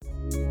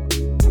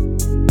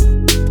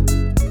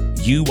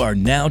You are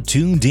now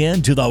tuned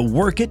in to the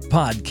Work It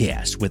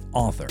podcast with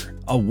author,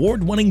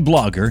 award-winning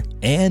blogger,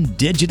 and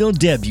digital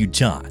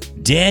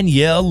debutante,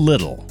 Danielle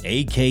Little,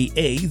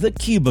 aka The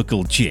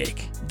Cubicle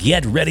Chick.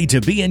 Get ready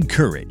to be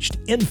encouraged,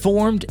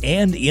 informed,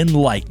 and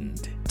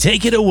enlightened.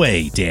 Take it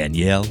away,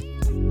 Danielle.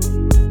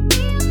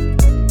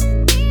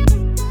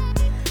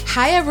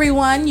 Hi,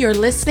 everyone. You're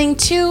listening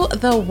to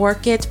the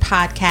Work It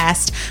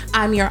podcast.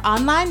 I'm your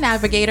online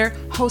navigator,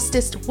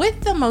 hostess with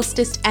the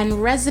mostest,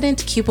 and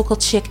resident cubicle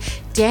chick,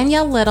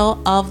 Danielle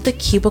Little of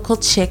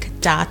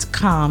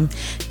thecubiclechick.com.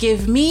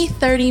 Give me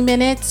 30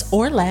 minutes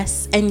or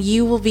less, and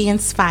you will be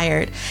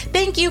inspired.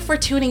 Thank you for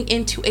tuning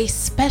into a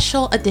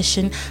special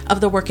edition of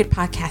the Work It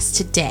podcast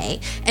today.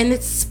 And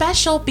it's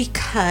special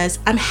because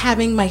I'm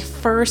having my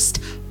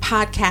first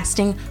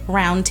podcasting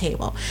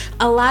roundtable.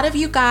 A lot of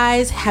you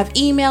guys have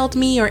emailed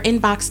me or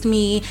inboxed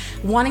me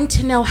wanting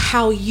to know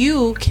how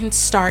you can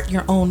start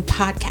your own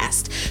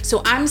podcast.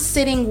 So I'm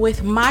sitting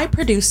with my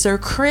producer,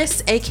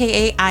 Chris,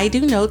 aka I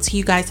Do Notes, who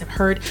you guys have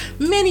heard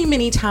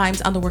many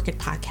times on the Work It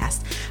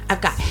podcast.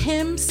 I've got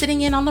him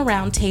sitting in on the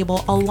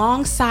roundtable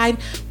alongside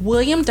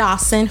William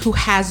Dawson, who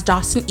has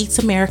Dawson Eats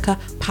America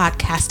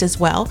podcast as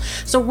well.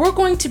 So we're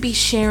going to be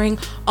sharing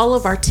all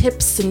of our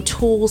tips and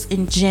tools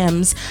and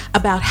gems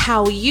about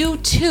how you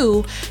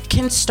too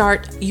can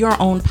start your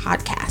own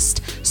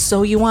podcast.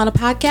 So you want a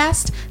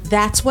podcast?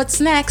 That's what's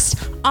next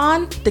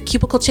on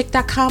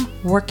thecubiclechick.com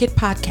Work It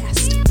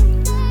podcast.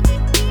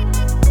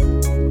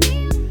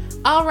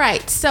 All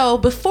right, so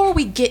before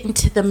we get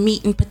into the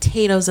meat and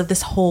potatoes of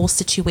this whole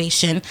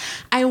situation,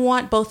 I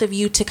want both of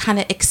you to kind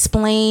of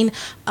explain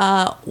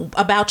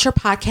about your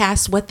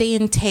podcast, what they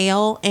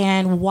entail,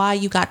 and why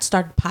you got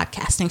started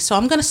podcasting. So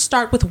I'm going to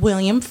start with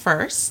William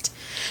first,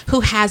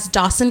 who has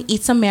Dawson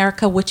Eats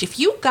America, which if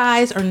you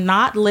guys are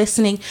not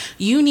listening,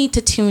 you need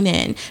to tune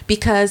in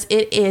because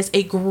it is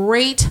a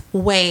great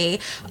way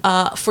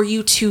for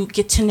you to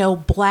get to know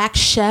Black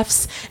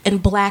chefs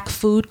and Black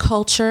food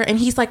culture. And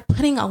he's like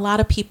putting a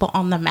lot of people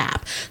on the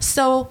map.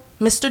 So,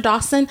 Mr.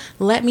 Dawson,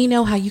 let me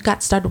know how you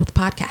got started with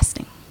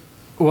podcasting.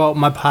 Well,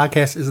 my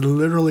podcast is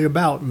literally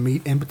about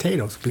meat and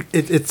potatoes.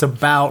 It's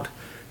about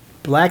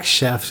Black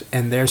chefs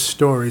and their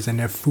stories and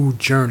their food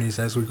journeys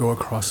as we go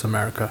across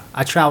America.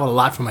 I travel a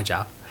lot for my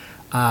job.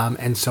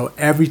 And so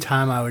every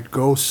time I would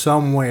go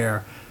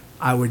somewhere,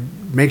 I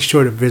would make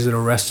sure to visit a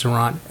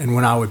restaurant. And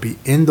when I would be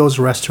in those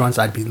restaurants,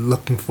 I'd be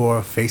looking for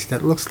a face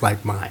that looks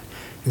like mine.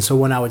 And so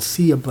when I would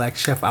see a Black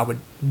chef, I would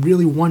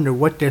really wonder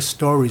what their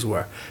stories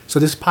were. So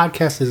this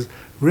podcast is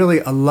really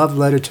a love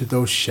letter to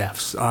those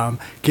chefs,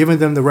 giving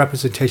them the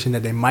representation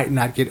that they might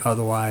not get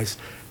otherwise,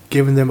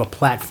 giving them a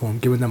platform,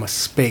 giving them a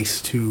safe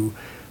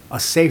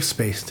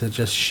space to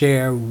just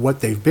share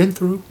what they've been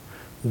through,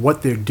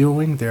 what they're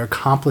doing, their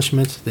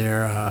accomplishments,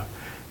 their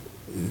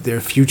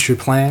future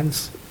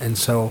plans. And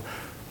so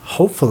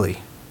hopefully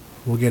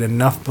we'll get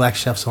enough Black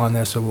chefs on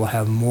there so we'll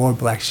have more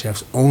Black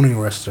chefs owning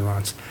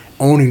restaurants,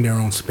 owning their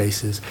own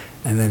spaces,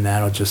 and then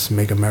that'll just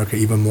make America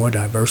even more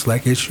diverse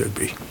like it should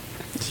be.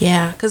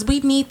 Yeah, because we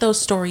need those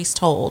stories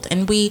told.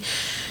 And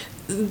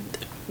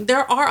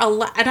there are a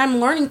lot, and I'm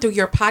learning through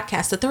your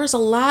podcast that there is a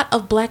lot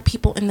of Black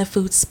people in the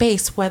food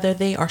space, whether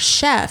they are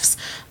chefs,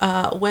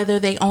 whether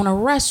they own a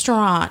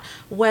restaurant,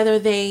 whether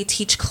they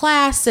teach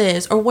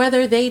classes, or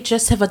whether they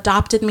just have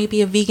adopted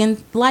maybe a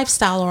vegan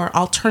lifestyle or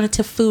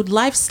alternative food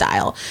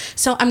lifestyle.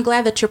 So I'm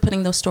glad that you're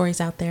putting those stories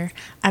out there.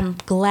 I'm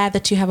glad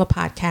that you have a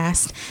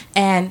podcast,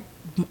 and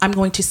I'm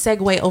going to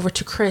segue over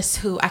to Chris,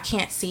 who I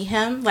can't see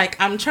him. Like,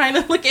 I'm trying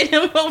to look at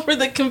him over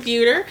the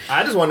computer.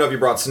 I just want to know if you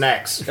brought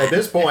snacks. At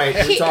this point,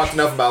 we talked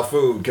enough about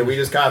food. Can we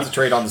just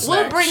concentrate on the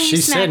snacks? We'll bring you She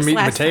snacks said meat and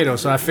last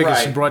potatoes, time. so I figured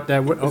Right. she brought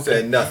that with. Okay.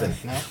 Said nothing.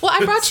 Well,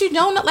 I brought you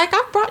donut. Like,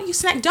 I brought you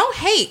snack. Don't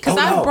hate, because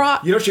I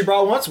brought. You know what she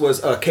brought once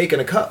was a cake in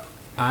a cup.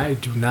 I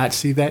do not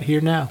see that here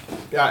now.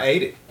 I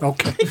ate it.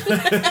 Okay.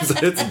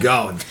 So it's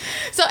gone.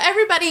 So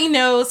everybody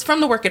knows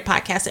from the Work It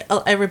podcast,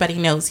 everybody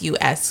knows you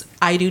as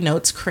I Do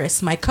Notes,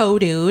 Chris, my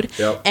co-dude,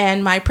 Yep.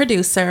 and my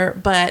producer.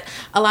 But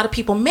a lot of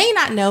people may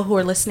not know who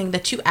are listening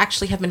that you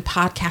actually have been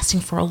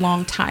podcasting for a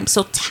long time.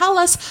 So tell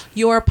us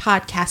your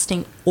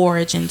podcasting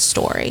origin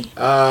story.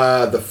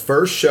 The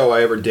first show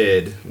I ever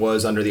did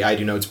was under the I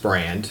Do Notes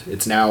brand.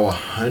 It's now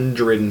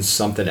 100 and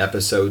something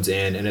episodes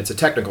in, and it's a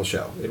technical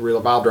show. It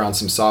revolved around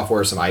some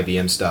software, some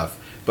IBM stuff,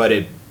 but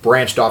it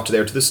branched off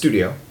to the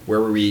studio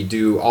where we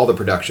do all the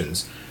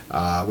productions.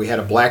 We had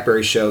a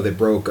BlackBerry show that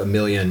broke 1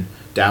 million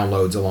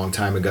downloads a long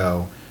time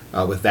ago.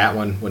 With that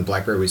one, when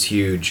BlackBerry was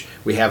huge.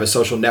 We have a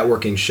social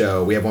networking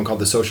show. We have one called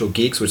The Social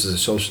Geeks, which is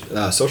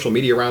a social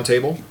media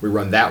roundtable. We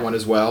run that one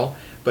as well.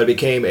 But it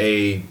became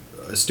a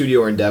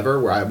studio endeavor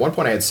where at one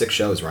point I had 6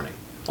 shows running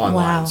online.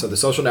 Wow. So The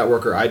Social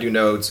Networker, I Do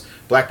Notes,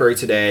 BlackBerry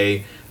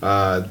Today,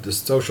 The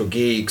Social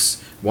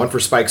Geeks, one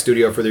for Spike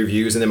Studio for the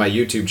reviews, and then my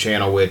YouTube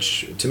channel,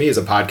 which to me is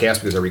a podcast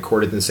because I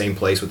recorded in the same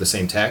place with the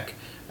same tech.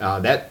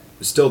 That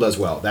still does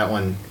well. That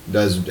one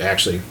does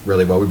actually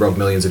really well. We broke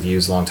millions of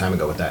views a long time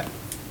ago with that.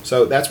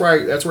 So that's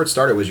where it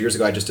started. Was years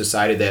ago. I just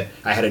decided that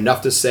I had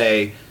enough to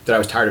say that I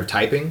was tired of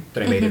typing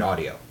that I made it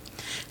audio.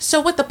 So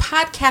with the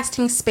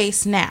podcasting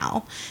space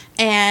now,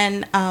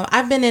 and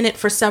I've been in it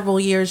for several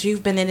years.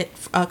 You've been in it,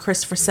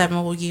 Chris, for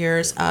several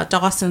years.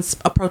 Dawson's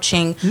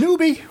approaching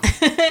Newbie.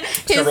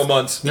 Several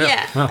months.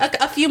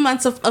 a few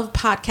months of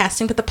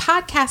podcasting. But the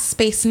podcast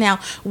space now,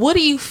 what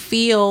do you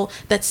feel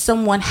that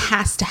someone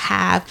has to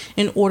have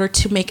in order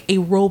to make a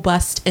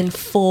robust and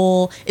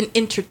full and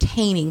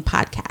entertaining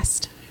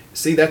podcast?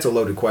 See, that's a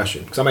loaded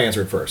question, because I'm going to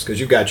answer it first, because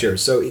you've got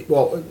yours. So,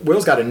 well,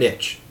 Will's got a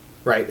niche,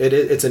 right?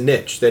 It's a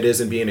niche that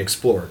isn't being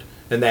explored,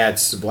 and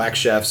that's black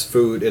chefs,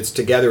 food. It's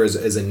together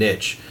as a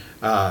niche.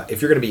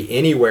 If you're going to be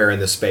anywhere in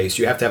the space,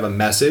 you have to have a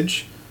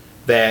message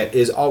that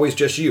is always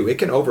just you. It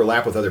can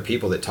overlap with other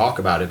people that talk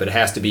about it, but it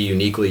has to be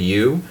uniquely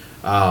you.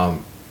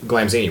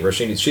 Glamzini,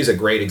 Roshini, she's a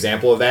great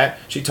example of that.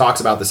 She talks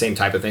about the same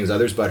type of things as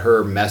others, but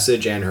her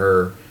message and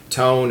her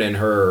tone and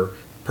her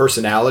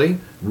personality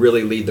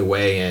really lead the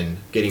way in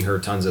getting her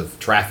tons of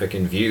traffic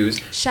and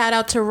views. Shout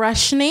out to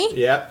Roshni.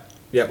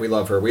 Yep, we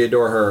love her. We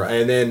adore her.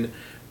 And then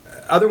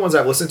other ones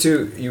I've listened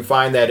to, you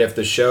find that if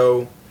the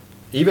show,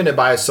 even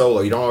by a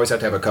solo, you don't always have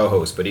to have a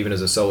co-host, but even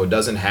as a solo,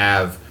 doesn't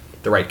have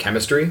the right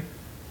chemistry,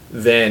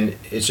 then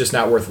it's just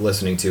not worth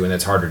listening to, and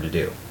it's harder to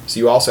do.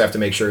 So you also have to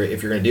make sure,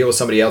 if you're going to deal with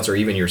somebody else or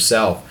even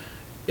yourself,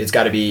 it's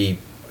got to be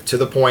to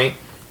the point.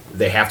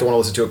 They have to want to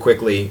listen to it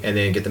quickly, and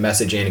then get the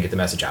message in and get the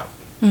message out.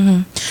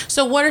 Mm-hmm.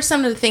 So what are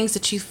some of the things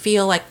that you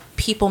feel like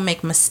people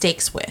make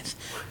mistakes with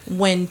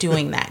when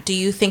doing that? Do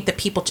you think that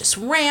people just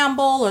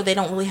ramble, or they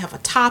don't really have a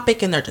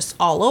topic and they're just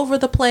all over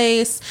the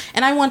place?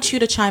 And I want you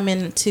to chime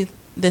into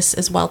this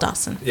as well,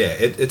 Dawson. Yeah,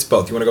 it's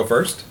both. You want to go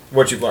first?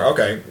 What you've learned?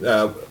 Okay.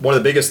 One of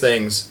the biggest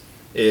things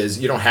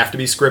is you don't have to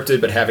be scripted,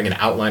 but having an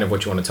outline of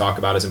what you want to talk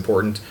about is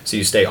important, so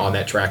you stay on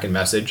that track and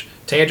message.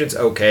 Tangents,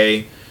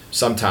 okay,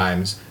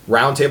 sometimes.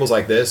 Round tables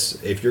like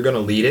this, if you're going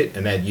to lead it,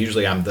 and that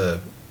usually I'm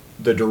the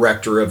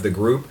director of the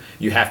group,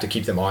 you have to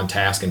keep them on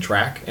task and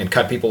track and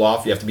cut people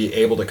off. You have to be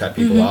able to cut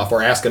people off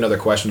or ask another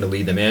question to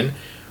lead them in.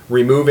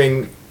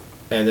 Removing,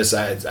 and this,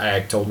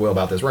 I told Will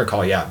about this, we're going to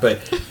call you out,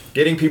 but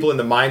getting people in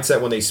the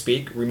mindset when they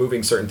speak,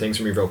 removing certain things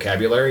from your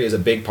vocabulary is a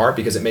big part,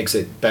 because it makes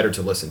it better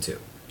to listen to.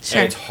 Sure.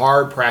 And it's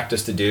hard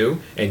practice to do,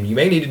 and you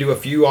may need to do a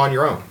few on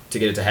your own to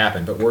get it to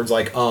happen. But words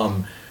like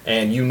and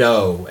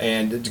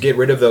and to get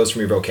rid of those from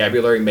your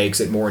vocabulary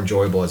makes it more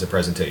enjoyable as a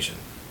presentation.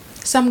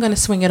 So I'm going to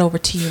swing it over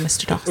to you,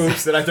 Mr. Dawson.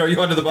 Oops, did I throw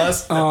you under the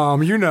bus?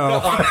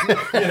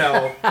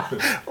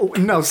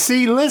 No,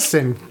 see,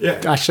 listen.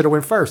 Yeah. I should have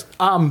went first.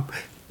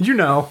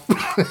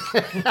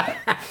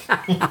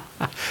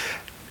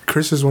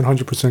 Chris is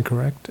 100%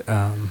 correct.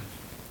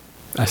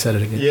 I said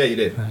it again. Yeah, you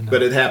did.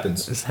 But it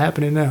happens. It's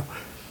happening now.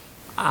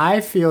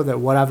 I feel that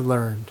what I've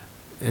learned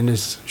in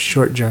this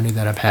short journey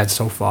that I've had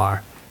so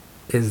far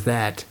is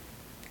that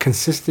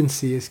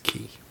consistency is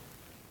key.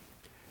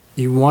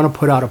 You want to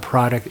put out a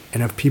product,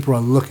 and if people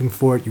are looking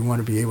for it, you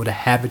want to be able to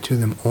have it to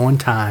them on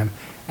time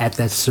at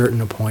that certain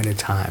appointed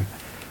time.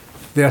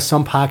 There are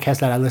some podcasts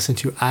that I listen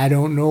to, I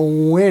don't know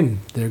when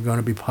they're going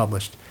to be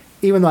published.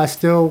 Even though I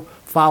still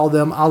follow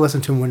them, I'll listen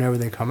to them whenever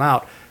they come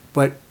out.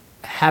 But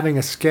having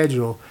a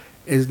schedule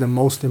is the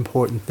most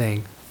important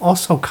thing.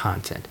 Also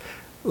content.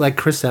 Like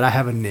Chris said, I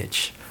have a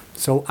niche.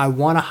 So I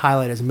want to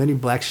highlight as many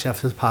black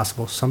chefs as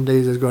possible. Some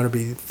days there's going to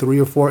be 3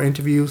 or 4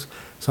 interviews.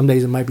 Some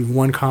days it might be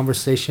one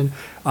conversation.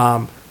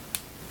 Did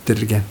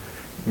it again.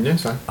 Yeah,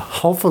 it's fine.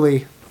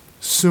 Hopefully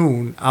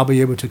soon I'll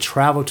be able to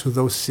travel to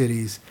those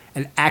cities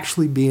and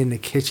actually be in the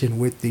kitchen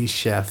with these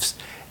chefs,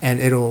 and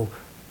it'll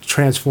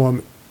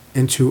transform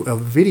into a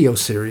video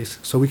series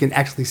so we can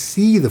actually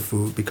see the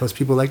food, because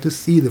people like to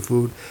see the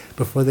food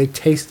before they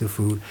taste the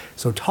food.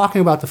 So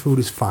talking about the food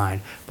is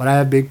fine, but I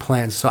have big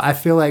plans. So I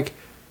feel like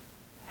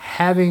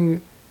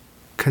having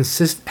a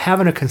consistent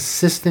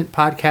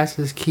podcast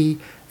is key,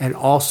 and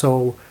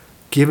also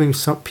giving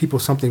some people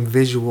something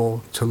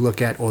visual to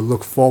look at or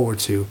look forward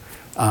to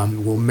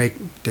will make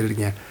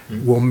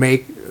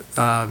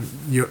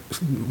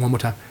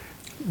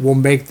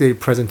the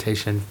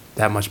presentation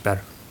that much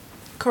better.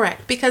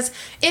 Correct, because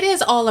it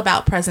is all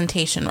about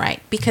presentation,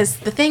 right? Because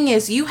the thing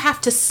is, you have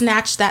to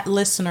snatch that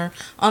listener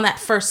on that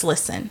first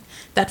listen,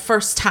 that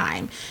first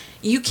time.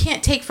 You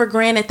can't take for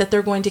granted that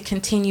they're going to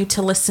continue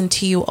to listen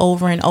to you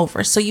over and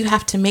over. So you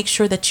have to make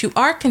sure that you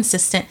are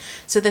consistent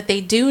so that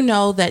they do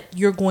know that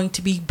you're going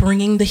to be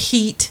bringing the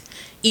heat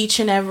each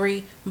and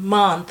every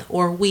month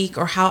or week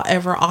or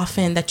however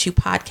often that you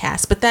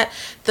podcast, but that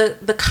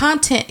the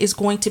content is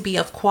going to be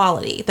of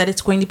quality, that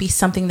it's going to be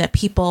something that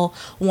people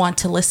want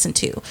to listen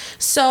to.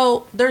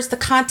 So there's the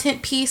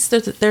content piece,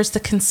 there's the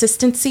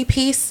consistency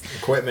piece.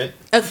 Equipment.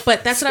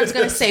 But that's what I was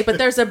going to say. But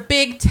there's a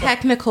big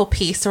technical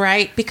piece,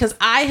 right? Because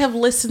I have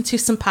listened to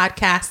some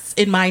podcasts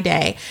in my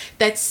day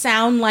that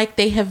sound like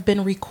they have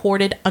been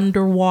recorded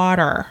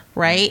underwater,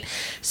 right?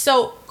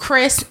 So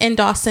Chris and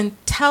Dawson,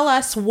 tell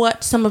us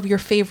what some of your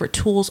favorite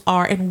tools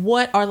are and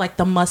what are like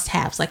the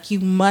must-haves. Like you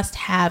must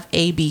have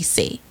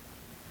ABC.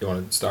 You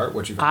want to start?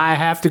 What you got? I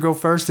have to go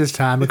first this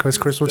time because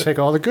Chris will take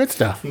all the good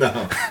stuff.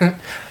 No.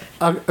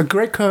 A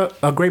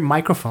great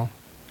microphone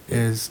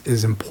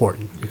is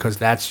important because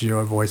that's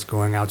your voice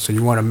going out. So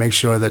you want to make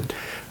sure that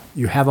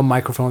you have a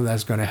microphone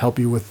that's going to help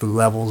you with the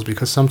levels,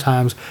 because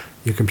sometimes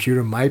your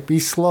computer might be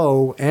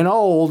slow and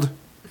old,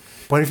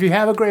 but if you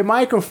have a great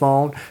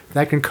microphone,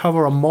 that can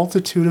cover a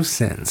multitude of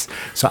sins.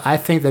 So I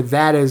think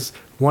that is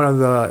one of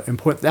the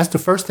important, that's the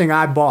first thing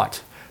I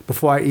bought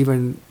before I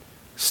even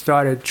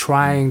started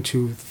trying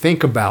to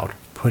think about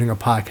putting a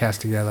podcast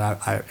together.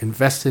 I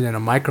invested in a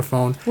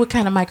microphone. What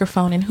kind of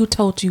microphone, and who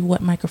told you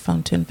what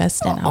microphone to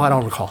invest in? I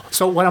don't recall.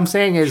 So what I'm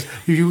saying is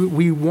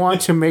we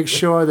want to make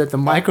sure that the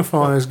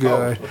microphone is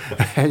good,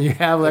 and you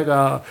have like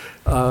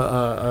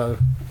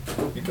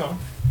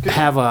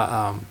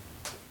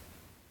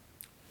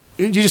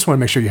you just want to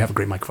make sure you have a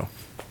great microphone.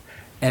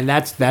 And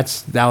that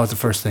was the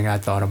first thing I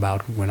thought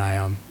about when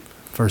I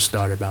first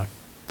thought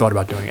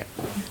about doing it.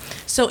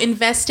 So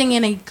investing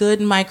in a good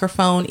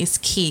microphone is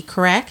key,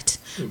 correct?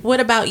 What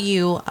about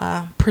you,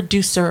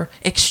 producer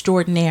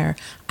extraordinaire,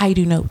 I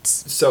Do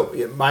Notes? So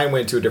mine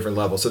went to a different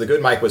level. So the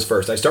good mic was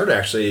first. I started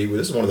actually,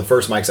 this is one of the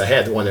first mics I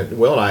had, the one that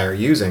Will and I are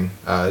using.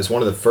 Is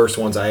one of the first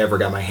ones I ever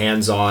got my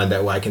hands on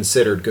that I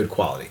considered good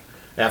quality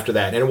after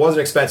that. And it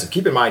wasn't expensive.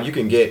 Keep in mind, you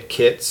can get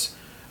kits,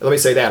 let me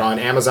say that, on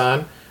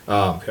Amazon.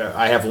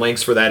 I have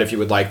links for that if you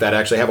would like that. I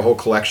actually have a whole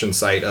collection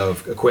site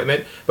of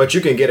equipment. But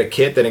you can get a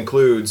kit that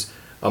includes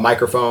a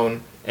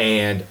microphone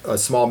and a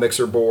small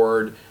mixer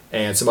board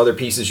and some other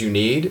pieces you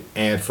need,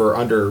 and for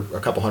under a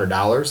couple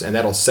 $100, and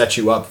that'll set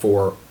you up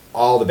for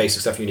all the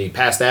basic stuff you need.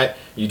 Past that,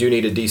 you do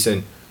need a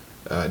decent,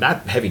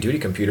 not heavy-duty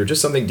computer,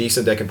 just something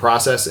decent that can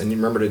process, and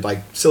remember to, like,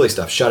 silly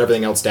stuff, shut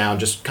everything else down,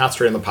 just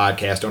concentrate on the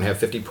podcast, don't have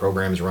 50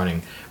 programs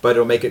running, but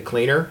it'll make it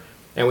cleaner.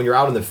 And when you're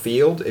out in the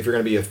field, if you're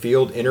going to be a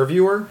field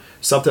interviewer,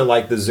 something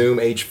like the Zoom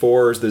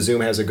H4s, the Zoom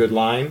has a good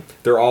line,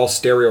 they're all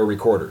stereo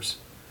recorders.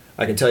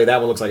 I can tell you that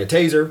one looks like a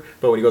taser,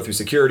 but when you go through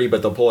security,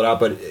 but they'll pull it out.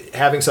 But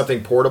having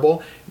something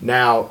portable,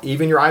 now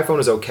even your iPhone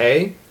is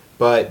okay,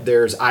 but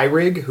there's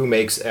iRig who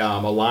makes a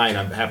line.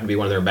 I happen to be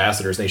one of their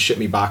ambassadors. They ship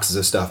me boxes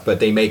of stuff, but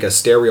they make a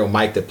stereo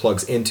mic that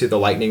plugs into the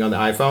Lightning on the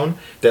iPhone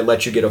that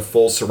lets you get a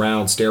full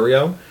surround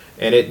stereo,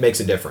 and it makes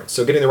a difference.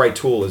 So getting the right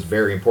tool is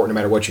very important no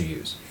matter what you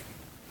use.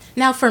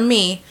 Now for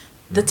me,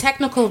 the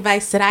technical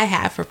advice that I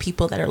have for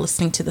people that are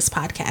listening to this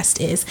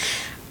podcast is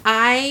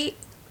I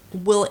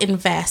will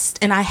invest,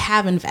 and I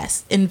have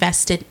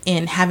invested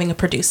in having a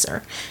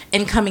producer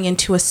and coming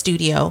into a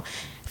studio.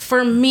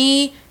 For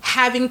me,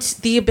 having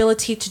the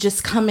ability to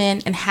just come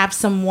in and have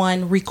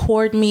someone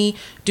record me,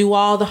 do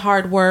all the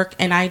hard work,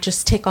 and I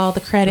just take all the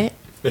credit,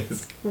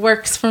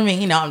 works for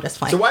me. No, I'm just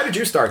playing. So why did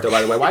you start, though,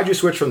 by the way? Why did you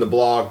switch from the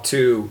blog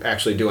to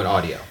actually doing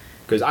audio?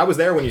 Because I was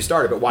there when you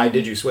started, but why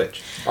did you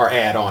switch? Or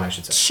add on, I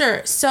should say.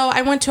 Sure. So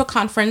I went to a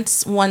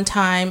conference one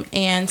time,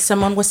 and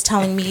someone was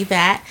telling me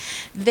that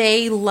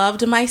they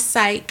loved my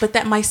site, but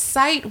that my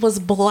site was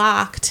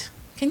blocked.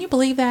 Can you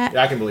believe that?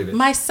 Yeah, I can believe it.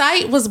 My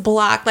site was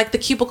blocked. Like the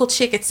Cubicle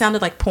Chick, it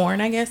sounded like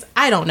porn, I guess.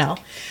 I don't know.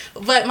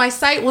 But my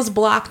site was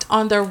blocked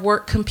on their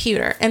work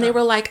computer. And they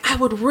were like, I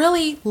would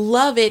really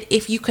love it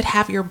if you could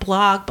have your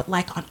blog, but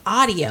like on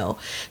audio,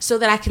 so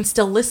that I can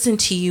still listen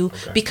to you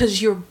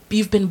because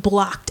you've been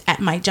blocked at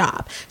my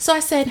job. So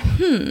I said,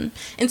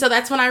 And so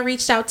that's when I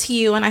reached out to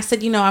you and I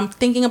said, I'm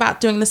thinking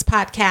about doing this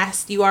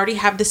podcast. You already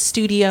have the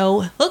studio.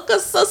 Hook a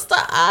sister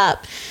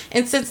up.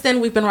 And since then,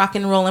 we've been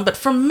rocking and rolling. But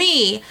for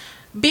me,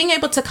 being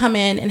able to come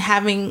in and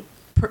having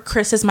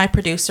Chris as my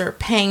producer,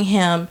 paying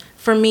him,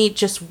 for me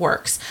just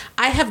works.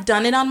 I have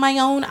done it on my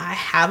own. I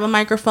have a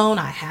microphone.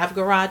 I have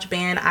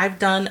GarageBand. I've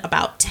done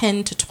about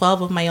 10 to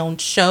 12 of my own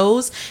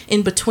shows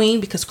in between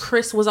because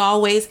Chris was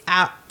always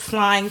out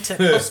flying to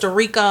Costa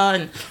Rica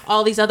and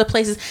all these other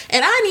places.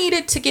 And I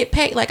needed to get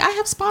paid. Like, I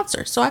have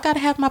sponsors, so I got to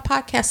have my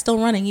podcast still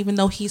running, even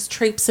though he's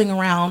traipsing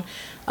around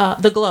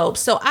the globe.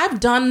 So I've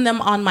done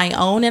them on my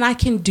own, and I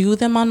can do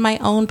them on my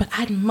own, but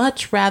I'd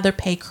much rather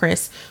pay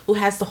Chris, who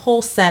has the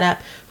whole setup,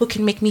 who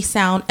can make me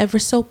sound ever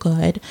so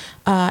good.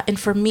 And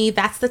for me,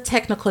 that's the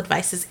technical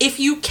advice is if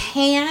you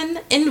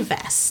can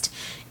invest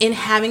in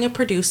having a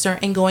producer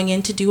and going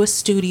in to do a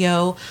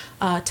studio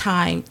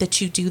time, that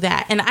you do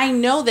that. And I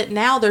know that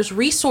now there's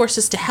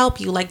resources to help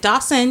you. Like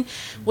Dawson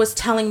was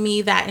telling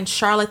me that in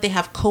Charlotte, they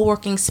have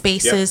co-working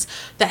spaces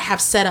that have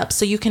set up.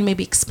 So you can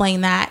maybe explain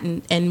that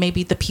and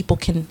maybe the people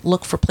can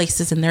look for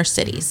places in their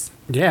cities.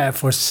 Yeah,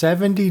 for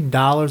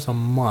 $70 a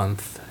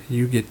month,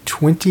 you get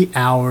 20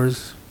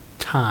 hours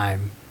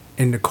time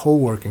in the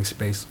co-working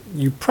space.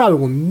 You probably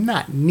will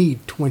not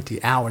need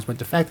 20 hours, but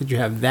the fact that you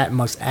have that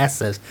much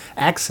access,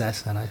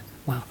 and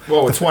wow.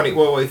 Well, with 20,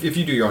 if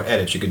you do your own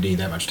edits, you could need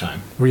that much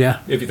time. Well, yeah.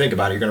 If you think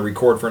about it, you're going to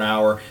record for an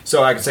hour.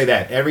 So I can say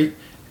that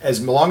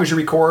as long as you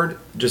record,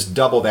 just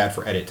double that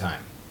for edit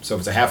time. So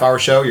if it's a half-hour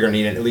show, you're going to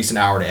need at least an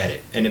hour to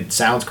edit. And it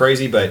sounds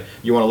crazy, but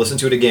you want to listen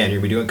to it again.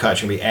 You're going to be doing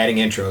cuts. You're going to be adding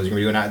intros. You're going to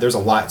be doing there's a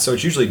lot. So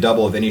it's usually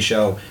double of any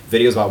show.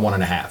 Video's about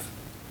 1.5.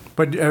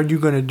 But are you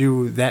going to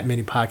do that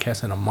many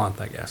podcasts in a month,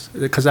 I guess?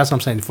 Because that's what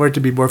I'm saying. For it to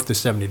be worth the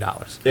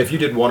 $70. If you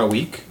did one a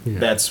week,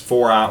 that's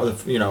 4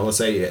 hours, let's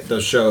say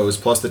those shows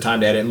plus the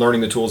time to edit and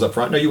learning the tools up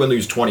front. No, you wouldn't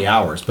lose 20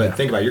 hours. But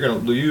think about it, you're going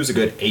to lose a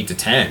good 8 to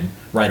 10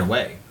 right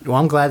away. Well,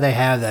 I'm glad they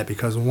have that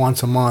because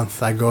once a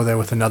month I go there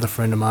with another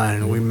friend of mine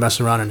and we mess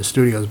around in the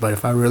studios. But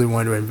if I really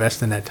wanted to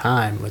invest in that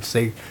time, let's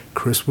say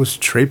Chris was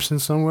traipsing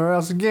somewhere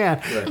else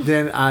again,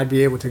 then I'd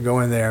be able to go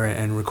in there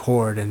and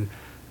record and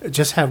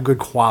just have good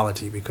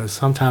quality, because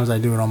sometimes I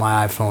do it on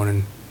my iPhone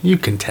and you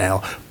can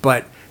tell,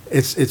 but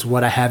it's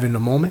what I have in the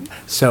moment.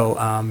 So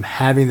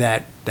having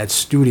that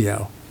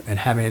studio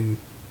and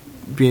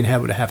being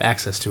able to have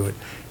access to it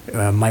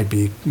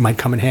might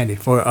come in handy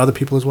for other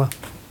people as well.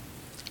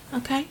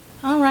 Okay.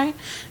 All right.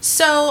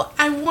 So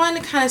I want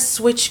to kind of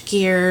switch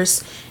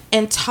gears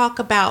and talk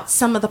about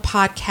some of the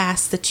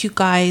podcasts that you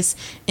guys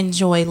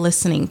enjoy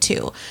listening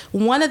to.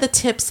 One of the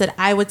tips that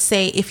I would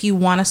say if you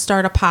want to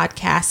start a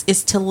podcast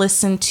is to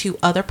listen to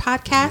other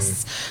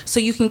podcasts so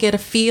you can get a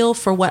feel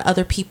for what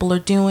other people are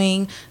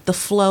doing, the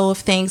flow of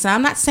things. And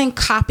I'm not saying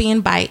copy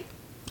and bite.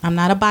 I'm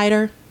not a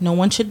biter. No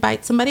one should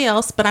bite somebody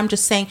else, but I'm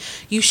just saying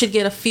you should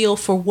get a feel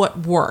for what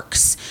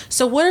works.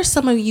 So what are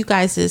some of you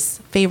guys'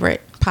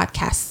 favorite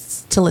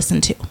podcasts to listen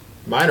to?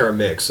 Mine are a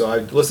mix. So I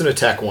listen to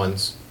tech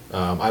ones.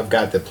 I've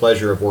got the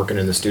pleasure of working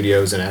in the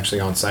studios and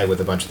actually on site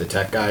with a bunch of the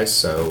tech guys.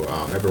 So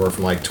everywhere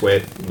from like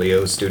Twit,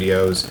 Leo's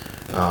Studios,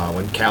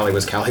 when Callie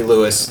was Callie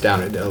Lewis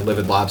down at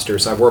Livid Lobster.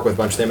 So I've worked with a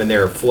bunch of them, and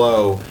their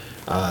flow,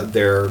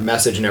 their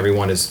message and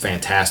everyone is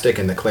fantastic,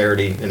 and the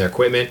clarity in their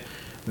equipment.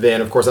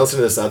 Then, of course, I listen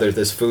to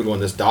this food one,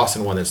 this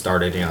Dawson one that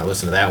started. I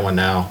listen to that one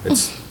now.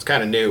 It's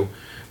kind of new.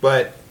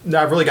 But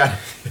I've really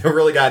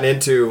gotten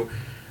into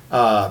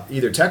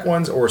either tech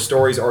ones or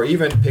stories, or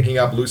even picking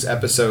up loose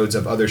episodes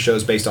of other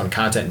shows based on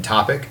content and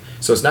topic.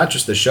 So it's not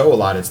just the show a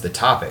lot, it's the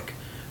topic.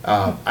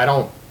 I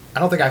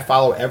don't think I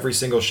follow every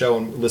single show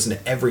and listen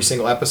to every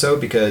single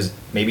episode, because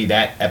maybe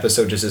that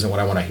episode just isn't what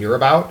I want to hear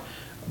about.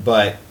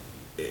 But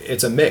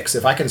it's a mix.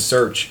 If I can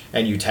search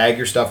and you tag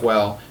your stuff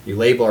well, you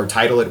label or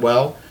title it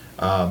well,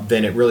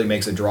 then it really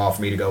makes a draw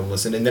for me to go and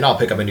listen, and then I'll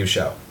pick up a new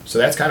show. So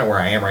that's kind of where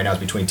I am right now, is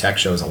between tech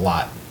shows a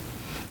lot.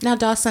 Now,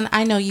 Dawson,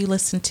 I know you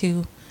listen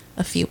to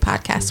a few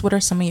podcasts. What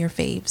are some of your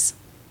faves?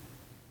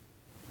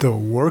 The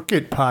Work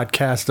It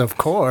podcast, of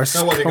course.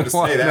 I wasn't going to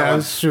say that.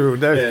 That's true.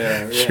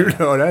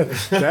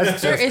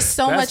 That's there is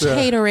so much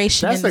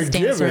hateration in this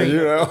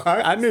given,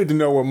 I need to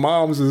know what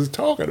moms is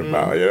talking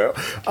about,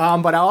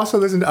 But I also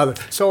listen to others.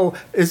 So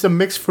it's a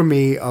mix for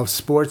me of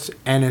sports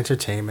and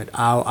entertainment.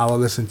 I will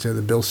listen to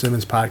the Bill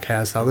Simmons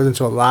podcast. I'll listen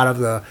to a lot of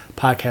the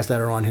podcasts that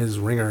are on his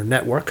Ringer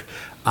network.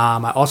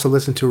 I also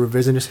listen to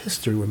Revisionist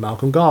History with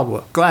Malcolm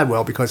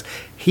Gladwell, because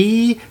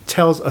he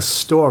tells a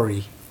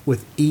story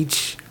with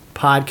each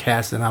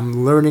podcast, and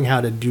I'm learning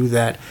how to do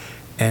that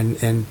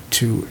and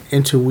to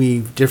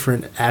interweave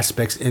different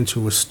aspects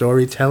into a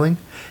storytelling.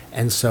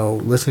 And so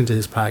listening to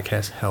his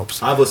podcast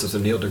helps. I've listened to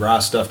Neil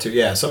deGrasse stuff too.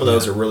 Yeah, some of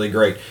those are really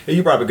great. And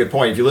you brought up a good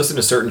point. If you listen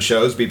to certain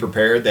shows, be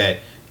prepared that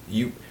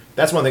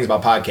that's one of the things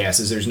about podcasts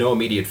is there's no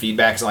immediate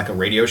feedback. It's not like a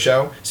radio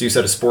show. So you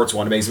said a sports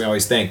one. It makes me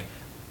always think,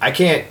 I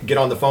can't get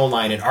on the phone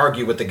line and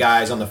argue with the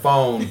guys on the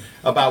phone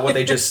about what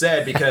they just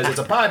said, because it's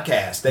a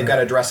podcast. They've got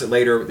to address it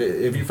later.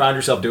 If you find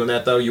yourself doing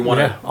that, though, you want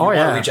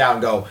to reach out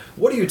and go,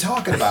 what are you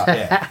talking about?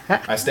 Yeah,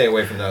 I stay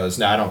away from those.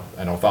 No,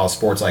 I don't follow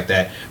sports like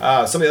that.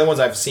 Some of the other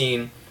ones I've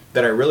seen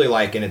that I really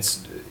like, and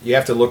you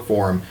have to look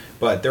for them,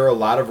 but there are a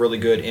lot of really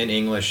good in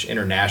English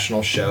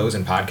international shows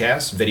and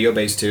podcasts,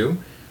 video-based too,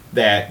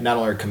 that not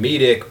only are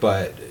comedic,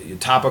 but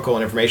topical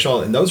and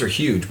informational, and those are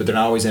huge, but they're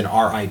not always in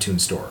our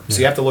iTunes store. So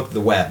you have to look at the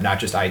web, not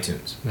just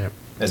iTunes. Yep.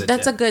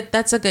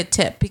 That's a good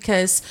tip,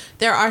 because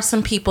there are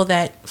some people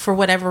that for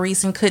whatever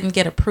reason couldn't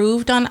get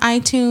approved on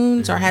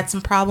iTunes or had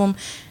some problem,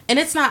 and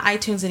it's not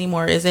iTunes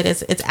anymore, is it?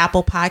 It's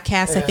Apple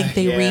Podcasts. I think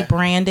they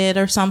rebranded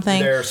or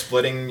something. They're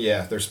splitting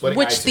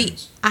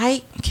iTunes.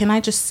 Can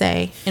I just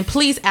say, and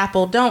please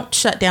Apple, don't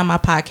shut down my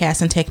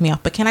podcast and take me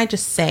off, but can I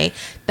just say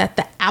that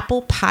the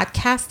Apple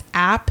Podcast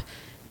app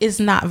is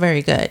not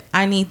very good.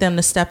 I need them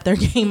to step their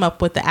game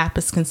up with the app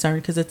is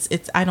concerned, because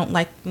it's I don't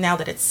like, now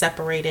that it's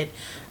separated,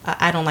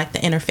 I don't like the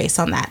interface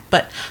on that.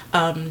 But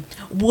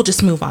we'll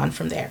just move on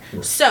from there.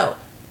 Sure. So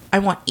I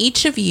want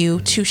each of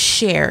you to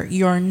share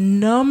your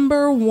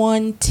number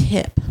one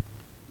tip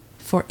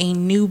for a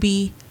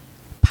newbie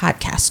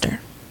podcaster.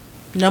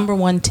 Number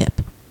one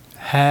tip.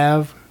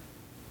 Have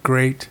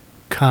great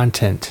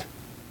content.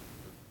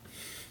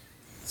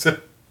 So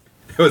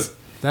it was...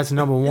 That's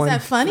number one. Is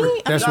that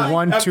funny? That's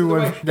one, two,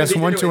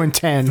 and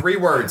 10. 3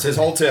 words. His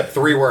whole tip,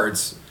 3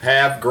 words.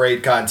 Have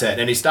great content.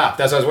 And he stopped.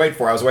 That's what I was waiting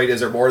for. I was waiting,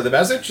 is there more to the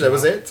message? That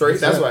was it? 3?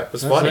 That's what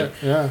was funny.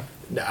 It. Yeah.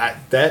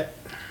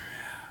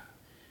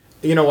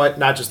 You know what?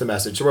 Not just the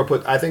message.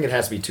 So I think it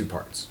has to be 2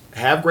 parts.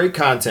 Have great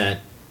content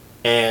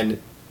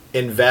and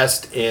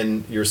invest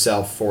in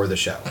yourself for the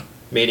show.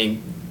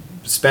 Meaning,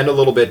 spend a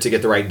little bit to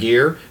get the right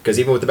gear, because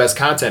even with the best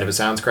content, if it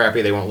sounds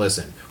crappy, they won't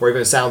listen. Or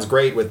even if it sounds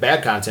great with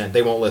bad content,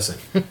 they won't listen.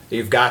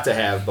 You've got to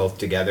have both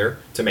together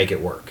to make it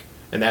work.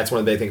 And that's one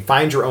of the big things.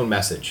 Find your own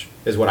message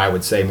is what I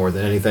would say more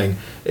than anything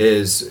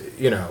is,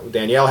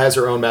 Danielle has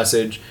her own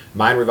message.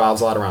 Mine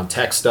revolves a lot around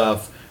tech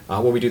stuff.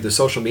 When we do the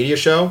social media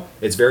show,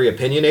 it's very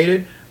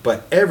opinionated,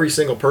 but every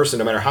single person,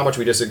 no matter how much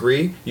we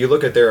disagree, you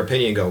look at their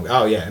opinion and go,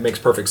 oh yeah, it makes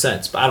perfect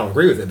sense. But I don't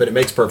agree with it, but it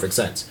makes perfect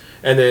sense.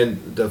 And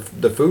then the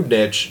food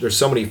niche, there's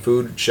so many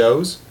food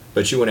shows,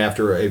 but you went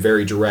after a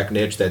very direct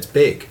niche that's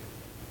big,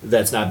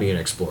 that's not being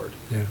explored.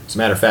 Yeah. As a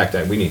matter of fact,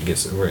 we need to get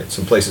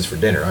some places for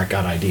dinner. I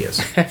got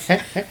ideas.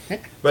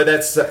 But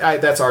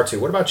that's our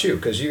two. What about you?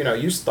 Because you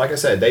like I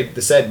said, they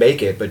said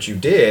make it, but you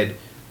did.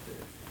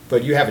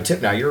 But you have a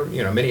tip now. You're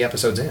many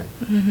episodes in.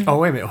 Mm-hmm. Oh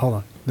wait a minute, hold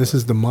on. This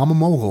is the Mama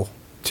Mogul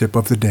tip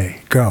of the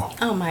day. Go.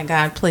 Oh my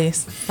God!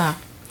 Please stop.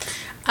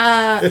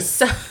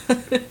 So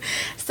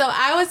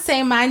I would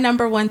say my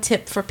number one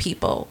tip for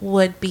people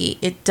would be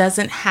it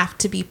doesn't have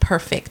to be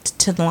perfect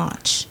to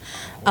launch.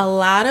 A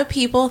lot of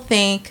people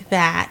think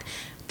that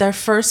their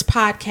first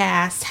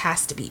podcast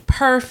has to be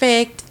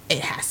perfect.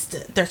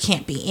 There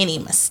can't be any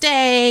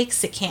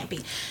mistakes. It can't be.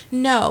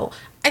 No.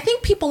 I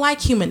think people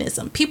like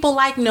humanism. People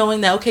like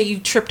knowing that, okay, you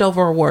tripped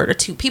over a word or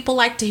two. People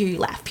like to hear you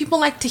laugh. People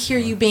like to hear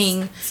you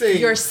being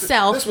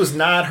yourself. This was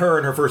not her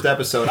in her first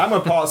episode. I'm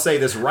going to say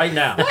this right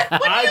now. What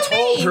I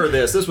told mean? her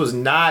this. This was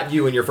not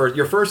you in your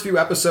first few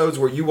episodes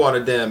where you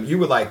wanted them. You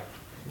would like,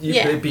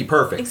 it'd be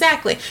perfect.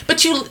 Exactly.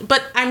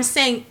 But I'm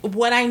saying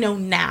what I know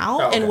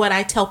now and what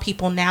I tell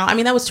people now. I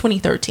mean, that was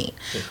 2013.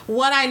 Yeah.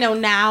 What I know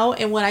now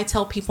and what I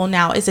tell people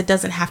now is it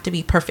doesn't have to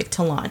be perfect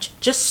to launch.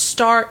 Just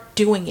start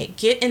doing it.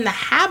 Get in the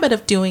habit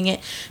of doing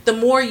it. The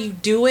more you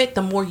do it,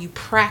 the more you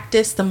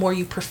practice, the more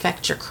you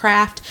perfect your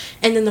craft,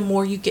 and then the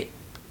more you get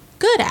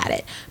good at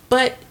it.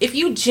 But if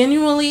you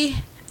generally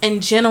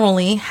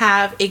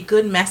have a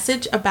good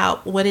message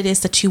about what it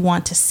is that you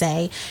want to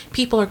say,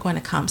 people are going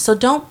to come. So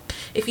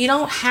if you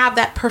don't have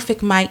that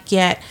perfect mic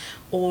yet,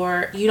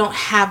 or you don't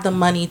have the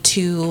money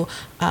to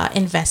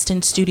invest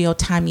in studio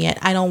time yet,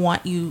 I don't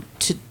want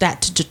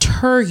that to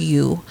deter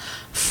you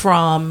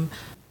from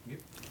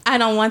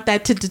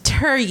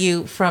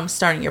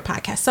starting your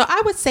podcast. So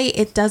I would say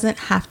it doesn't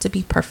have to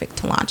be perfect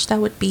to launch. That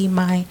would be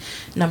my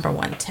number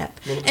one tip.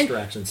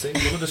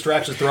 Little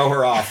distractions throw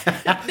her off.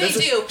 They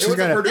do. She's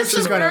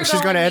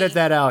gonna edit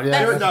that out.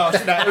 Yeah.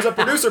 It was a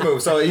producer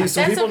move. So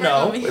people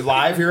know,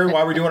 live here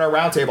while we're doing our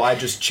roundtable, I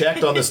just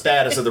checked on the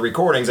status of the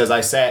recordings as I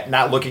sat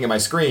not looking at my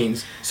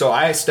screens. So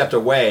I stepped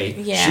away.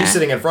 Yeah. She's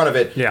sitting in front of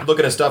it,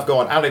 looking at stuff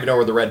going, I don't even know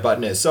where the red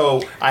button is.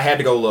 So I had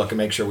to go look and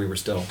make sure we were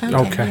still.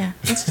 Okay.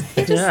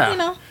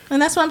 Yeah.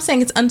 And that's what I'm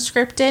saying. It's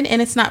unscripted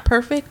and it's not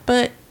perfect,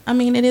 but I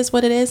mean, it is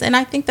what it is. And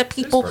I think that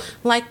people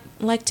like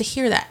to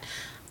hear that.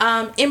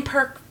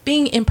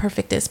 Being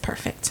imperfect is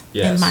perfect,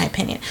 in my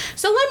opinion.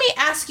 So let me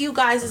ask you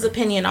guys'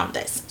 opinion on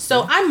this.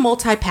 So I'm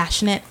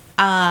multi-passionate.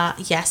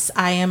 Yes,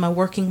 I am a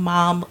working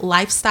mom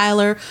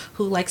lifestyler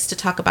who likes to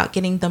talk about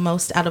getting the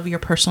most out of your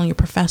personal and your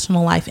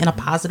professional life in a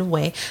positive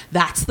way.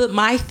 That's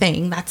my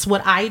thing. That's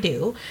what I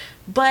do.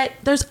 But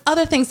there's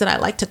other things that I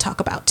like to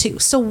talk about too.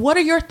 So what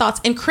are your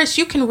thoughts? And Chris,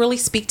 you can really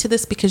speak to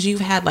this because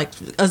you've had like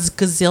a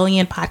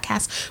gazillion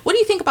podcasts. What do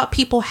you think about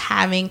people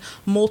having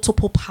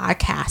multiple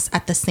podcasts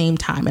at the same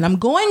time? And I'm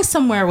going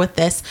somewhere with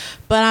this,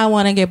 but I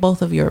want to get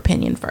both of your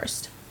opinion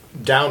first.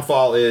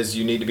 Downfall is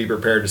you need to be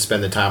prepared to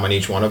spend the time on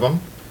each one of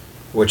them,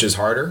 which is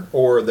harder,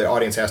 or the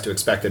audience has to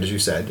expect it, as you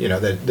said.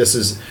 That this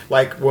is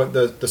like what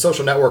the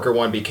Social Networker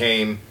one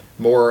became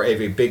more of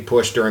a big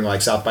push during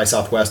like South by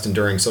Southwest and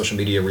during social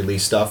media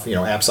release stuff,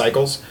 app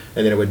cycles,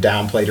 and then it would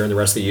downplay during the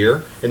rest of the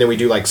year. And then we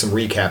do like some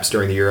recaps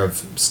during the year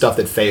of stuff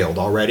that failed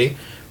already.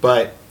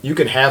 But you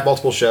can have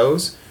multiple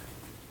shows.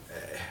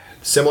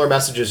 Similar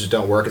messages just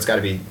don't work. It's got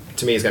to be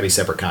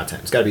separate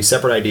content. It's got to be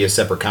separate ideas,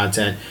 separate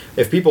content.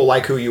 If people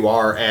like who you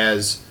are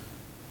as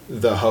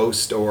the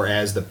host or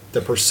as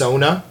the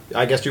persona,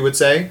 I guess you would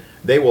say,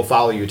 they will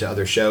follow you to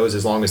other shows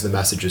as long as the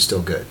message is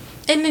still good.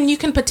 And then you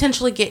can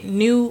potentially get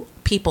new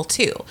people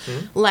too.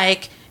 Mm-hmm.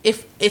 Like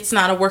if it's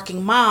not a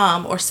working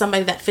mom or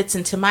somebody that fits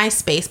into my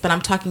space, but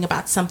I'm talking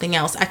about something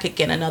else, I could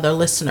get another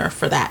listener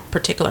for that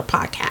particular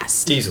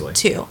podcast. Easily.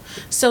 Too.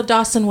 So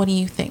Dawson, what do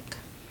you think?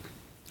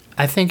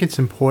 I think it's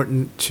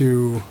important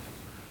to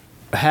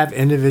have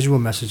individual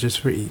messages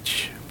for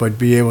each, but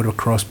be able to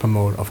cross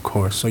promote, of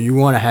course. So you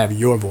want to have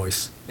your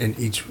voice in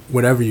each,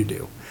 whatever you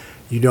do.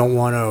 You don't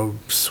want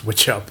to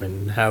switch up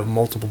and have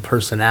multiple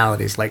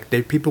personalities. Like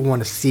people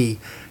want to see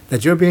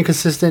that you're being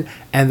consistent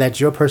and that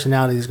your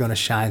personality is going to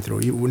shine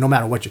through you, no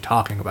matter what you're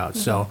talking about.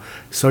 Mm-hmm.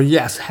 So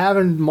yes,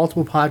 having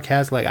multiple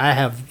podcasts, like I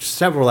have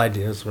several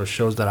ideas for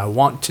shows that I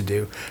want to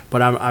do,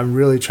 but I'm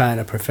really trying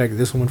to perfect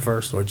this one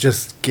first, or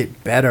just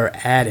get better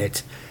at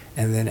it,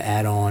 and then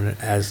add on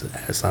as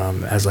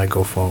I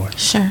go forward.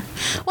 Sure.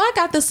 Well, I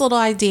got this little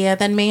idea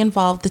that may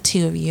involve the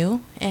two of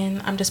you, and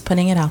I'm just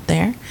putting it out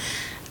there.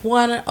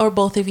 One or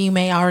both of you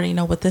may already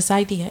know what this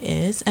idea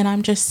is, and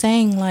I'm just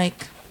saying,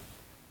 like,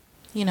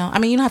 You know, I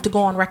mean, you don't have to go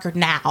on record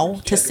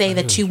now to say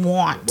that you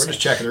want We're just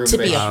checking the room to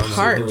make be a sure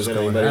part. there was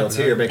anybody else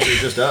here. Make sure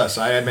it's just us.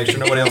 I had to make sure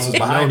nobody else is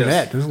behind No us.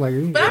 net. This is like,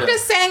 But I'm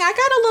just saying, I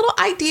got a little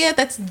idea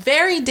that's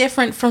very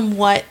different from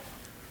what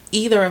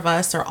either of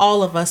us or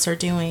all of us are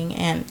doing.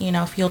 And, you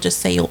know, if you'll just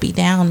say you'll be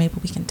down, maybe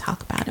we can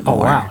talk about it oh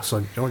more. wow!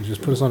 So don't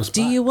just put us on the spot.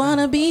 Do you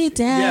want to be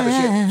down?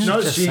 Yeah, but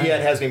notice Just she saying.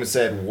 yet hasn't even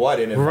said what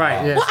in it.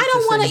 Right, yeah. Well, I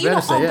don't want to, You you know,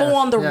 better say I'll go yes.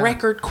 on the Yeah.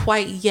 record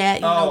quite yet.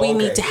 You know, Oh, we okay.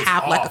 need to It's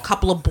have like a off.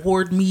 couple of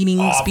board meetings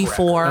Off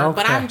before. record.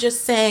 But Okay. I'm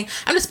just saying,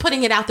 I'm just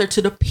putting it out there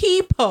to the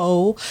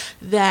people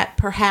that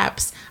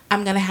perhaps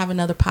I'm going to have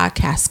another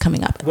podcast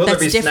coming up. Will That's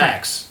there be different.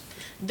 snacks?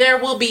 There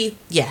will be,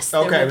 yes.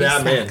 Okay, there will be now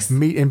I'm in. snacks.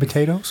 Meat and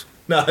potatoes?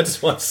 No, I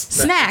just want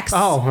snacks. Snacks.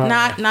 Oh, huh.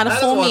 not a I just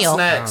full want meal.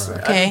 snacks.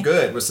 Okay. I'm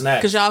good with snacks.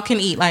 Because y'all can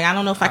eat. Like, I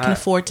don't know if I can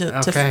afford to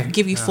okay.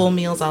 give you full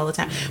meals all the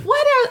time.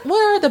 What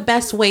are the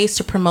best ways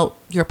to promote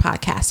your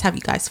podcast? Have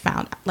you guys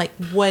found? Like,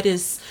 what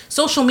is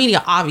social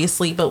media,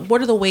 obviously, but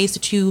what are the ways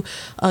that you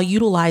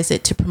utilize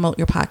it to promote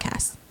your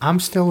podcast? I'm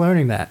still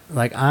learning that.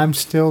 Like, I'm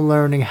still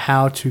learning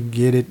how to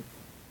get it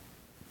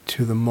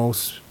to the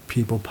most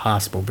people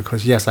possible,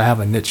 because yes, I have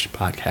a niche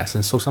podcast,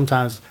 and so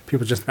sometimes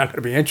people are just not going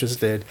to be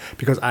interested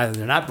because either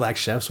they're not black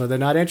chefs or they're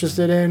not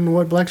interested in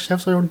what black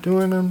chefs are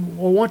doing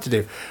or want to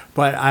do.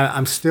 But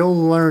I'm still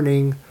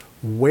learning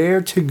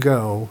where to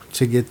go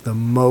to get the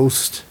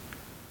most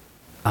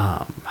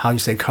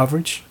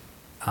coverage.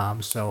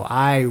 So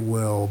I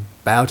will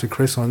bow to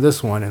Chris on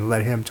this one and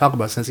let him talk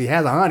about it. Since he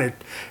has 100,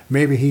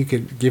 maybe he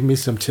could give me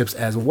some tips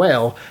as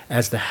well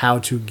as to how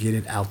to get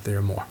it out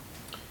there more.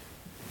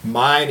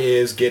 Mine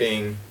is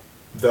getting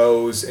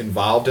those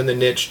involved in the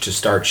niche to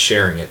start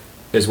sharing it,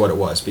 is what it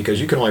was, because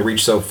you can only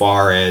reach so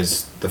far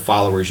as the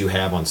followers you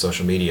have on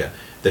social media.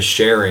 The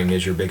sharing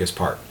is your biggest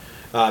part.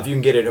 If you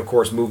can get it, of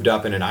course, moved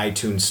up in an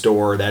iTunes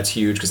store, that's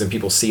huge, because then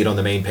people see it on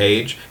the main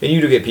page, and you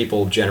do get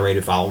people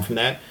generated following from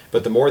that.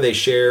 But the more they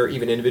share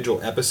even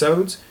individual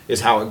episodes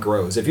is how it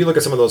grows. If you look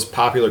at some of those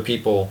popular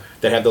people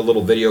that have the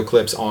little video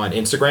clips on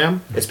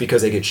Instagram, it's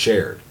because they get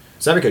shared.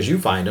 It's not because you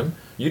find them.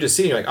 You just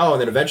see, you're like, oh,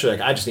 and then eventually,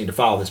 like, I just need to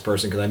follow this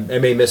person because I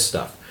may miss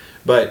stuff.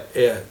 But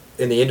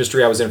in the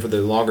industry I was in for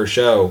the longer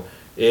show,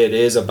 it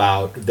is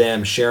about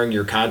them sharing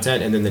your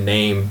content and then the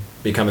name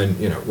becoming,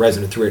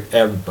 resonant through it,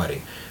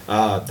 everybody.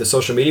 The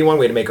social media one,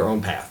 we had to make our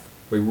own path.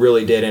 We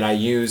really did, and I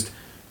used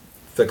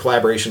the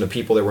collaboration of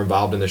people that were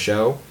involved in the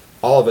show,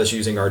 all of us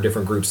using our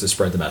different groups to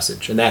spread the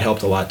message, and that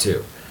helped a lot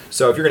too.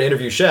 So if you're going to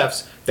interview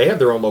chefs, they have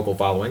their own local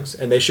followings,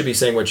 and they should be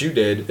saying what you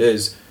did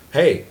is,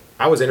 hey,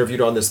 I was interviewed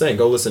on this thing,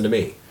 go listen to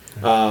me.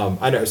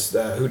 I know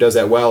who does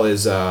that well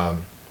is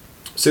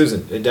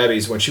Susan and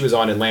Debbie's. When she was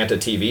on Atlanta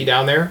TV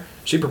down there,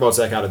 she promotes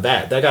that out of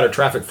that. That got her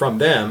traffic from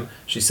them.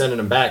 She's sending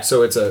them back,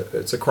 so it's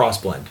a cross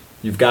blend.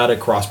 You've got to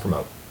cross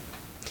promote.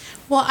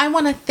 Well, I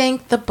want to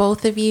thank the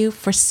both of you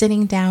for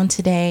sitting down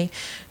today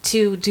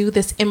to do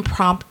this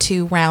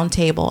impromptu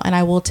roundtable. And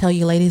I will tell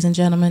you, ladies and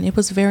gentlemen, it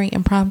was very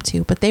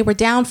impromptu, but they were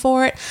down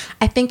for it.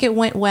 I think it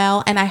went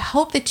well. And I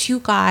hope that you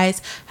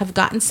guys have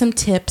gotten some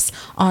tips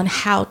on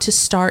how to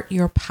start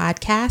your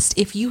podcast.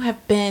 If you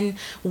have been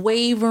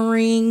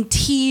wavering,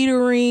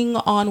 teetering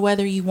on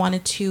whether you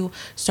wanted to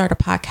start a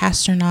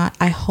podcast or not,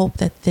 I hope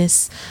that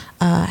this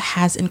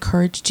has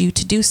encouraged you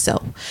to do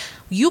so.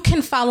 You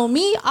can follow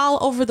me all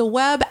over the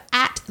web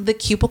at The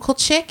Cubicle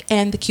Chick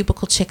and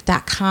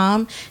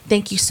thecubiclechick.com.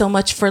 Thank you so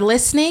much for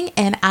listening,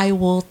 and I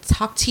will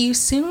talk to you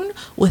soon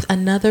with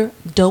another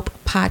dope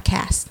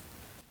podcast.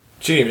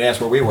 She didn't even ask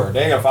where we were.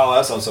 They ain't gonna follow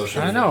us on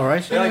social media. I know,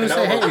 right? She They don't didn't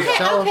even even know say, what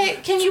hey, we are.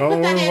 Okay, can you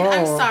put that in?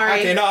 I'm sorry.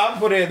 Okay, no, I'm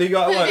putting it. You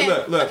go, Put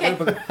it in. look.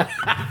 Okay.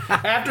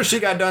 After she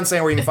got done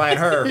saying where you can find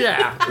her,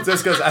 Yeah. it's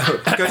just because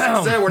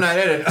she said we're not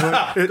in it.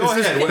 Go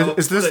ahead, Will.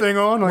 Is this thing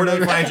on? Where do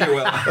we find you,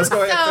 Will? Let's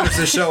go ahead and finish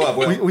this show up,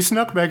 Will. We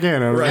snuck back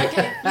in. Right.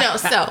 Okay. No,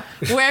 so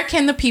where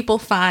can the people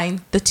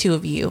find the two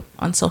of you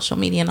on social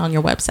media and on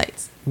your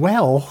websites?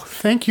 Well,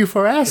 thank you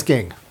for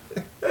asking.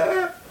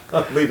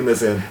 I'm leaving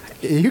this in.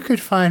 You could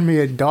find me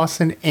at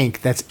Dawson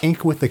Inc. That's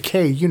Ink with a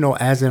K,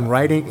 as in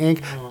writing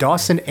ink.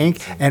 Dawson Inc.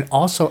 And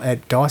also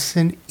at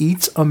Dawson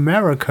Eats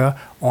America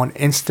on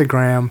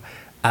Instagram.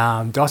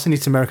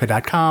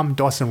 DawsonEatsAmerica.com.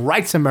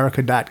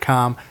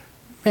 DawsonWritesAmerica.com.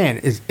 Man,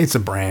 it's a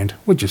brand.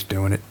 We're just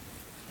doing it.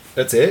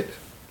 That's it?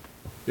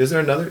 Is there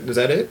another? Is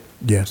that it?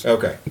 Yes.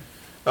 Okay.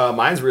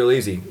 Mine's real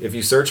easy. If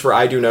you search for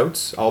I Do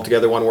Notes, all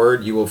together one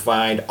word, you will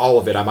find all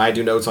of it. I'm I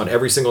Do Notes on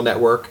every single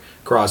network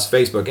across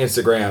Facebook,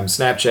 Instagram,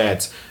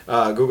 Snapchats,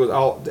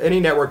 Google, any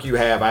network you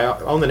have. I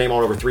own the name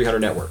on over 300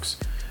 networks.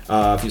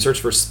 If you search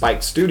for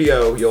Spike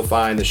Studio, you'll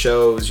find the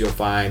shows, you'll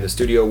find the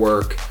studio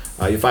work,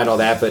 you'll find all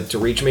that. But to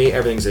reach me,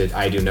 everything's at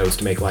I Do Notes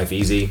to make life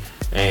easy.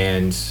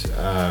 And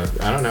I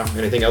don't know,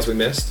 anything else we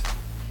missed?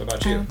 What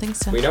about you? I don't think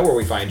so. We know where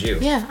we find you.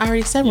 Yeah, I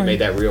already said You where. made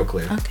that real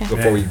clear. Okay.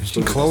 Before we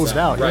She closed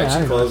out. Right, Yeah,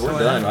 she I closed. know. We're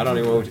done. I don't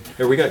even.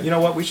 Here we go. You know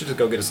what? We should just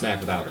go get a snack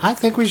without her. I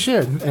think we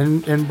should.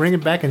 And bring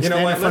it back and You know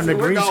stand what? in front of the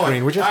We're green going.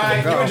 screen. We're just all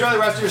right. going to go. You enjoy the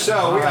rest of your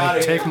show. We're out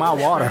of here. Take my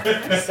water.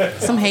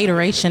 Some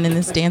hateration in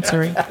this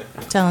dancery.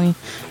 I'm telling you.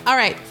 All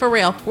right, for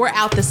real. We're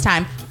out this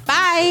time.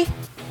 Bye.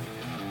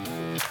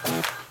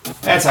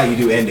 That's how you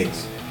do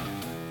endings.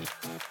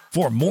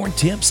 For more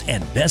tips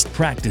and best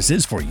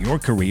practices for your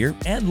career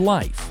and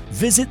life,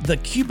 visit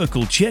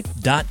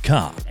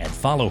thecubiclechick.com and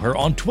follow her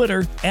on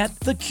Twitter at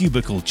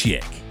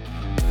thecubiclechick.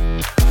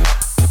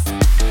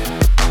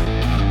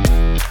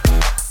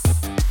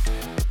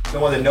 The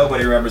one that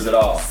nobody remembers at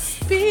all.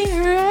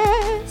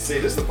 Spirit. See,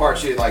 this is the part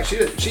she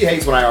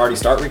hates when I already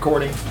start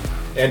recording,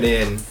 and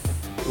then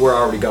we're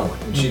already going,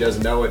 and she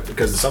doesn't know it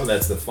because some of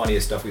that's the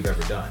funniest stuff we've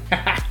ever done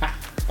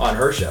on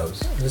her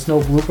shows. There's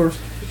no bloopers.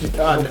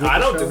 I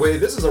don't. Wait,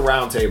 this is a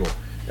round table.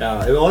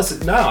 I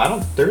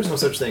don't. There is no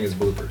such thing as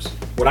bloopers.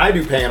 When I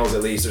do panels,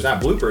 at least, there's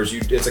not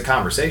bloopers. It's a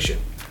conversation.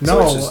 No,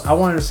 So it's just, I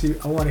want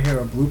to hear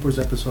a bloopers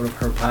episode of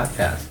her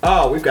podcast.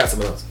 oh, we've got some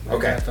of those.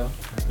 Okay.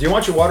 Do you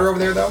want your water over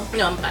there, though?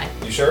 No, I'm fine.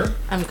 You sure?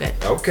 I'm good.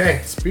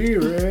 Okay.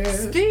 Spirit.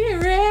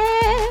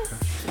 Spirit.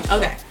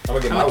 Okay. I'm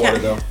gonna get my water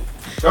though.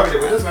 Okay,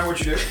 it doesn't matter what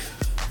you do.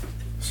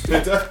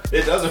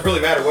 It doesn't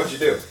really matter what you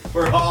do.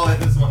 We're all in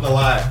this one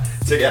alive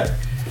together.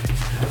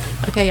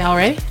 Okay, y'all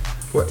ready?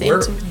 We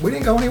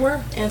didn't go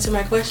anywhere? Answer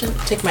my question.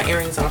 Take my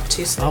earrings off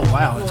too. So Oh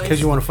wow! It's because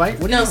you want to fight?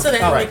 What do no, you so they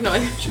don't make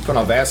noise. She put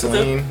on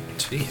Vaseline.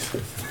 Jeez.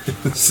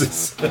 This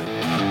is